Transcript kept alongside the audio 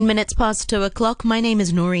Minutes past 2 o'clock. My name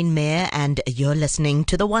is Noreen Mayer, and you're listening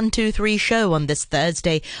to the 123 show on this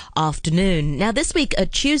Thursday afternoon. Now, this week, a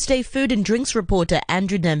Chewsday food and drinks reporter,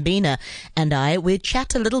 Andrew Dembina, and we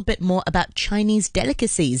chat a little bit more about Chinese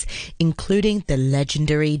delicacies, including the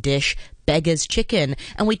legendary dish Beggar's Chicken,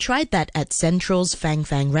 and we tried that at Central's Fang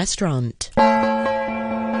Fang restaurant.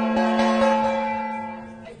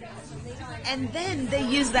 And then they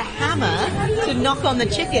use the hammer to knock on the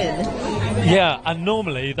chicken. Yeah, and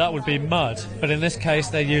normally that would be mud, but in this case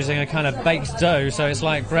they're using a kind of baked dough, so it's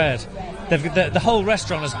like bread. The whole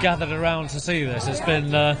restaurant has gathered around to see this. It's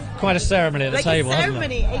been quite a ceremony at the table, hasn't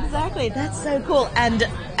it? Exactly. That's so cool. And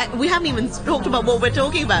we haven't even talked about what we're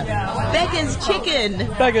talking about. Beggar's Chicken.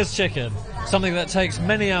 Beggar's Chicken. Something that takes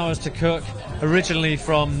many hours to cook, originally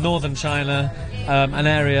from northern China, an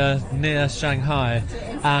area near Shanghai,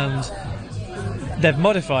 and they've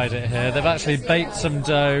modified it here. They've actually baked some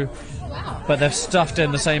dough, but they've stuffed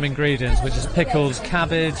in the same ingredients, which is pickled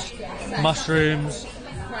cabbage, mushrooms,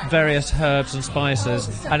 various herbs and spices,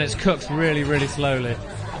 and it's cooked really, really slowly.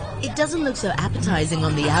 It doesn't look so appetizing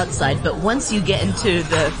on the outside, but once you get into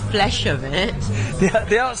the flesh of it...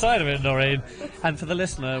 The outside of it, Noreen, and for the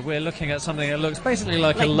listener, we're looking at something that looks basically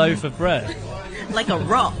like a loaf of bread. Like a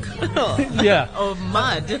rock. Yeah. Or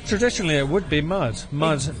mud. Traditionally it would be mud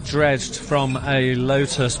dredged from a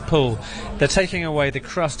lotus pool. They're taking away the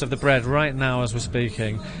crust of the bread right now as we're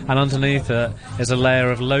speaking, and underneath it is a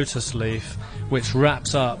layer of lotus leaf which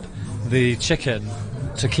wraps up the chicken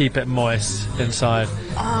to keep it moist inside.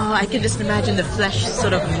 Oh, I can just imagine the flesh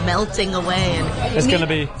sort of melting away, and it's going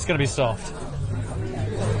to be soft.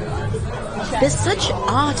 There's such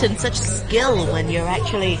art and such skill when you're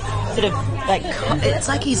actually sort of like, it's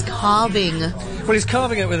like he's carving. Well, he's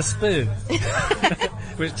carving it with a spoon,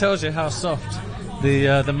 which tells you how soft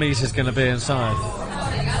the meat is going to be inside.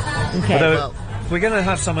 Okay, well, we're going to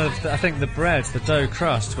have some of, I think, the bread, the dough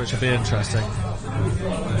crust, which will be interesting.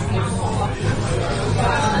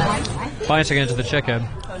 Biting into the chicken,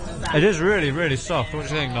 it is really, really soft. What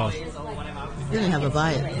do you think, Nod? Really have a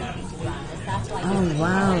bite. Oh,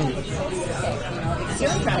 wow.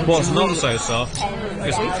 What's not so soft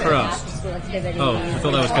is the crust. Oh, I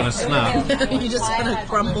thought that was going to snap. You just kind of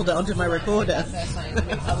crumbled it onto my recorder.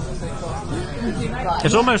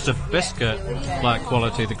 It's almost a biscuit-like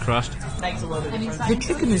quality, the crust. The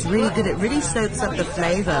chicken is really good. It really soaks up the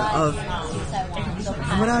flavour of...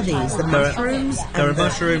 What are these? The mushrooms? There are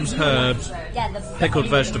mushrooms, herbs, pickled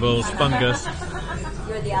vegetables, fungus,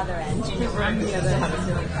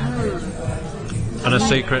 and a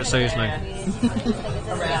secret seasoning.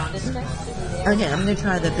 Okay, I'm going to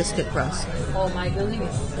try the biscuit crust. Oh,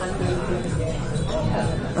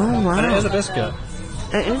 wow. And it is a biscuit.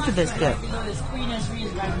 It is a biscuit.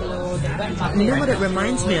 You know what it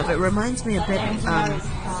reminds me of? It reminds me a bit of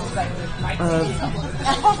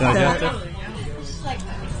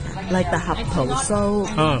like the hap po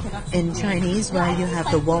in Chinese, where you have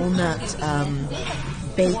the walnut,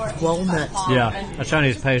 baked walnut. Yeah, a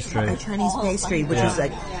Chinese pastry. A Chinese pastry, which is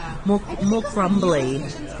like more crumbly.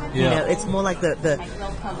 Yeah. You know, it's more like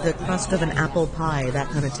the crust of an apple pie, that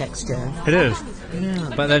kind of texture. It is.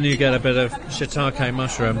 Yeah. But then you get a bit of shiitake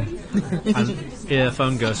mushroom and ear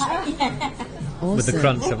fungus. Awesome. With the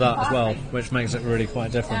crunch of that as well, which makes it really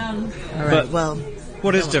quite different. All right, but well...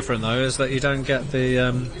 What is different, though, is that you don't get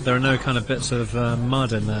the... there are no kind of bits of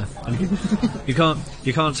mud in there. And you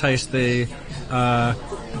can't taste the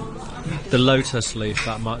lotus leaf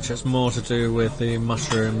that much. It's more to do with the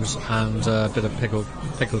mushrooms and a bit of pickled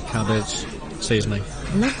cabbage seasoning.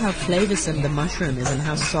 I love how flavoursome the mushroom is and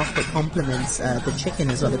how soft it complements the chicken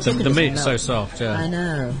as well. The meat's so soft, yeah. I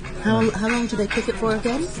know. How long do they cook it for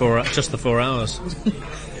again? For just the 4 hours.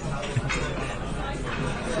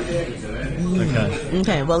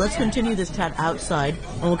 Okay, well, let's continue this chat outside,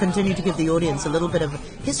 and we'll continue to give the audience a little bit of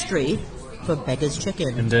history for Beggar's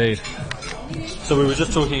Chicken. Indeed. So we were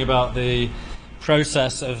just talking about the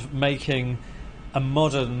process of making a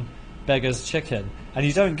modern Beggar's Chicken, and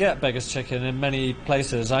you don't get Beggar's Chicken in many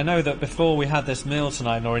places. I know that before we had this meal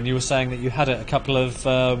tonight, Noreen, you were saying that you had it a couple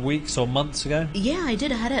of weeks or months ago? Yeah, I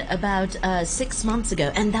did. I had it about 6 months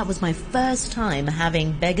ago, and that was my first time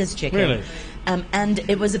having Beggar's Chicken. Really? And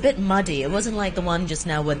it was a bit muddy. It wasn't like the one just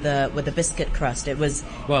now with the biscuit crust. It was...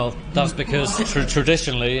 Well, that's because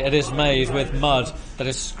traditionally it is made with mud that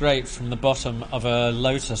is scraped from the bottom of a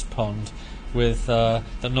lotus pond with that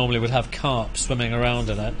normally would have carp swimming around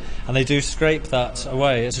in it, and they do scrape that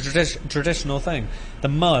away. It's a traditional thing. The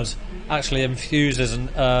mud actually infuses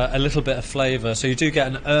a little bit of flavour, so you do get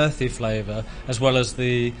an earthy flavour as well as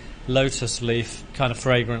the lotus leaf kind of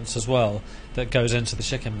fragrance as well. that goes into the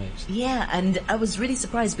chicken meat. Yeah, and I was really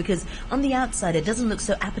surprised because on the outside it doesn't look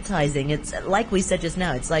so appetizing. It's like we said just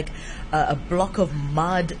now, it's like a block of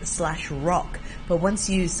mud / rock. But once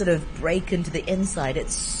you sort of break into the inside,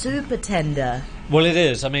 it's super tender. Well, it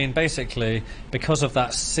is. I mean, basically, because of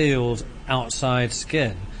that sealed outside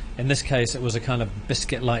skin, in this case it was a kind of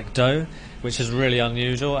biscuit-like dough, which is really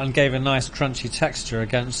unusual and gave a nice crunchy texture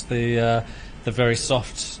against the very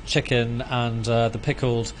soft chicken and the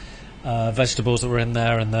pickled vegetables that were in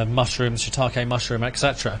there, and the mushrooms, shiitake mushroom,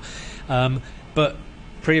 etc. But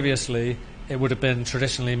previously it would have been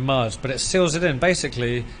traditionally mud, but it seals it in.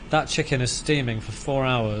 Basically, that chicken is steaming for 4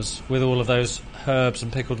 hours with all of those herbs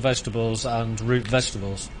and pickled vegetables and root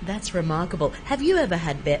vegetables. That's remarkable. Have you ever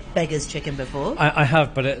had beggar's chicken before? I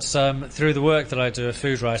have, but it's through the work that I do of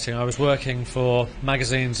food writing. I was working for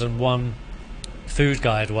magazines and one food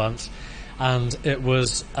guide once, and it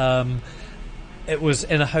was in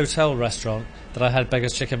a hotel restaurant that I had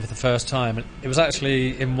beggar's chicken for the first time. It was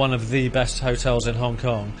actually in one of the best hotels in Hong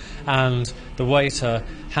Kong, and the waiter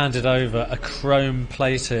handed over a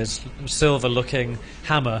chrome-plated, silver-looking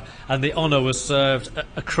hammer, and the honour was served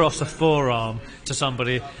across a forearm to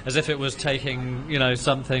somebody, as if it was taking,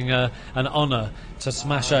 something, an honour to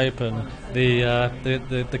smash open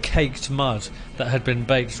the caked mud that had been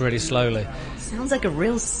baked really slowly. Sounds like a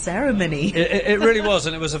real ceremony. It really was,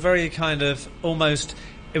 and it was a very kind of almost...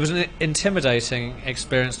 It was an intimidating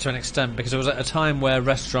experience to an extent, because it was at a time where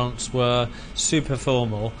restaurants were super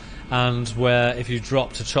formal, and where if you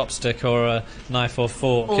dropped a chopstick or a knife or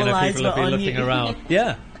fork, all people would be looking you. around.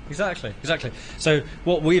 Yeah, exactly. So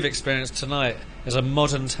what we've experienced tonight is a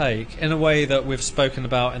modern take, in a way that we've spoken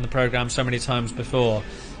about in the programme so many times before.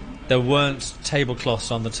 There weren't tablecloths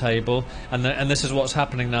on the table, and this is what's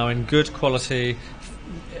happening now in good quality.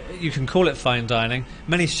 You can call it fine dining.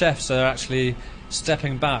 Many chefs are actually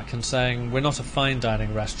stepping back and saying, we're not a fine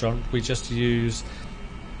dining restaurant, we just use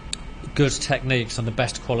good techniques and the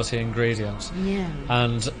best quality ingredients. Yeah.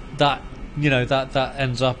 And that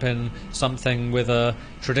ends up in something with a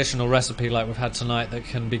traditional recipe like we've had tonight that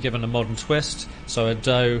can be given a modern twist, so a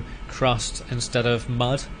dough crust instead of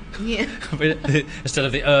mud. Yeah. Instead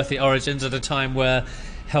of the earthy origins, at a time where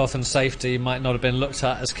health and safety might not have been looked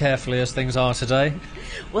at as carefully as things are today.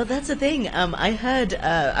 Well, that's the thing. I heard,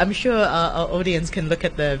 I'm sure our audience can look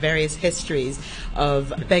at the various histories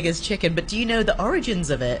of beggar's chicken, but do you know the origins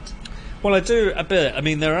of it? Well, I do a bit. I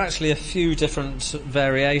mean, there are actually a few different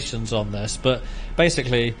variations on this, but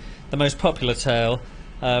basically the most popular tale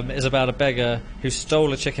is about a beggar who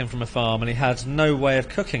stole a chicken from a farm, and he had no way of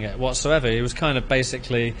cooking it whatsoever. He was kind of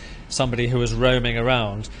basically somebody who was roaming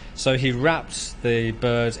around. So he wrapped the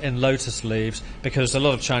bird in lotus leaves, because a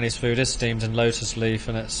lot of Chinese food is steamed in lotus leaf,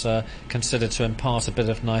 and it's considered to impart a bit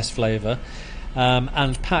of nice flavour.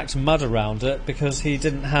 And packed mud around it, because he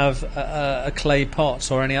didn't have a clay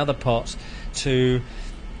pot or any other pot to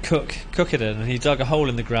cook it in. And he dug a hole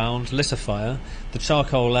in the ground, lit a fire, the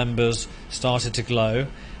charcoal embers started to glow,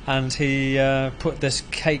 and he put this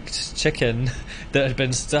caked chicken that had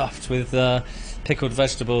been stuffed with pickled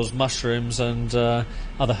vegetables, mushrooms and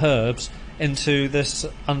other herbs into this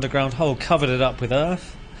underground hole, covered it up with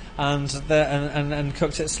earth, and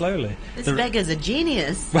cooked it slowly. This beggar's a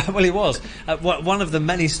genius. Well, he was. One of the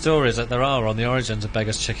many stories that there are on the origins of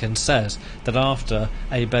beggar's chicken says that after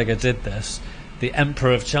a beggar did this, the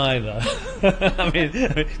Emperor of China, I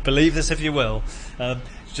mean, believe this if you will,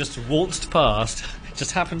 just waltzed past,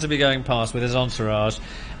 just happened to be going past with his entourage,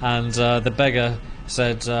 and the beggar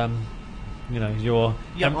said, your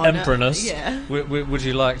Emperorness, yeah. Would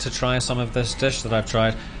you like to try some of this dish that I've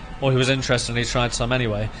tried? Well, he was interested, and he tried some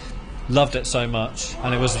anyway. Loved it so much,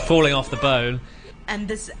 and it was falling off the bone. And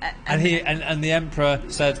this, and the Emperor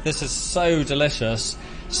said, "This is so delicious,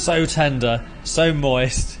 so tender, so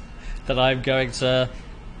moist, that I'm going to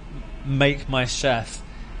make my chef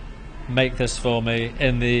make this for me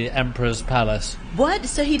in the Emperor's palace." What?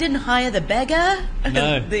 So he didn't hire the beggar?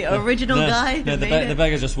 No. The original guy? No, the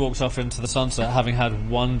beggar just walked off into the sunset, having had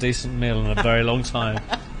one decent meal in a very long time.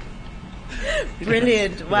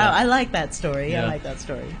 Brilliant. Wow, Yeah. I like that story. Yeah. I like that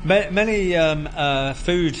story. Many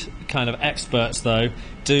food kind of experts, though,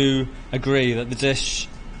 do agree that the dish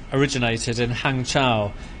originated in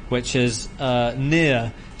Hangzhou, which is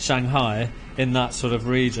near Shanghai, in that sort of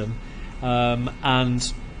region.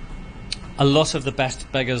 And a lot of the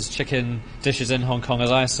best beggar's chicken dishes in Hong Kong,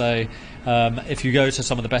 as I say, if you go to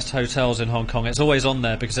some of the best hotels in Hong Kong, it's always on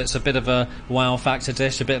there, because it's a bit of a wow factor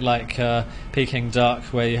dish, a bit like Peking duck,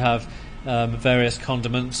 where you have various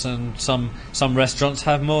condiments, and some restaurants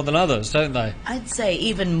have more than others, don't they? I'd say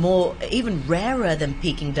even rarer than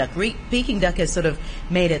Peking duck. Peking duck has sort of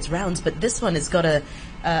made its rounds, but this one has got an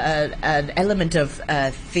element of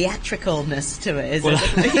theatricalness to it, is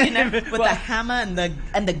it? You know, with the hammer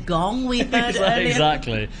and the gong we heard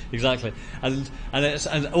earlier. Exactly.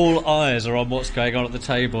 And all eyes are on what's going on at the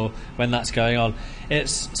table when that's going on.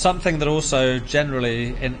 It's something that also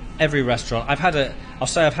generally in every restaurant, I've had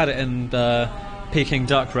it in Peking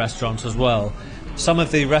duck restaurants as well. Some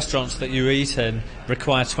of the restaurants that you eat in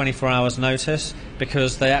require 24 hours notice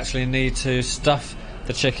because they actually need to stuff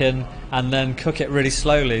the chicken and then cook it really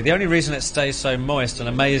slowly. The only reason it stays so moist and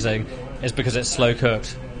amazing is because it's slow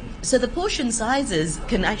cooked. So the portion sizes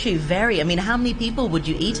can actually vary. I mean, how many people would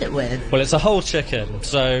you eat it with? Well, it's a whole chicken,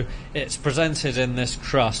 so it's presented in this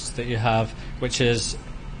crust that you have, which is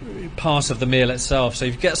part of the meal itself. So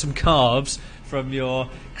you get some carbs from your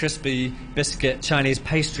crispy biscuit Chinese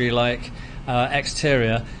pastry-like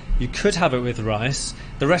exterior. You could have it with rice.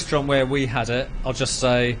 The restaurant where we had it, I'll just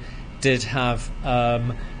say, did have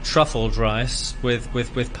truffled rice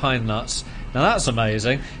with pine nuts. Now that's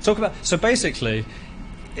amazing. So basically,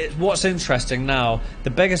 what's interesting now, the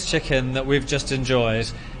Beggar's Chicken that we've just enjoyed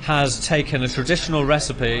has taken a traditional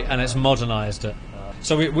recipe and it's modernised it.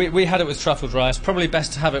 So we had it with truffled rice. Probably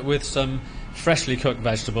best to have it with some freshly cooked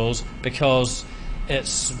vegetables because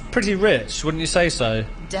it's pretty rich, wouldn't you say so?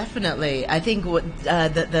 Definitely. I think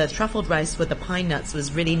the truffled rice with the pine nuts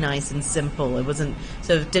was really nice and simple. It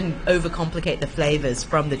didn't overcomplicate the flavours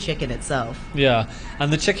from the chicken itself. Yeah,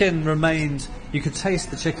 and the chicken remained, you could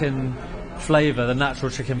taste the chicken flavour, the natural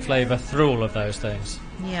chicken flavour through all of those things.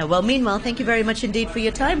 Yeah, well, meanwhile, thank you very much indeed for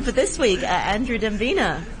your time for this week, Andrew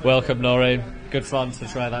Dembina. Welcome, Noreen. Good fun to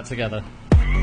try that together.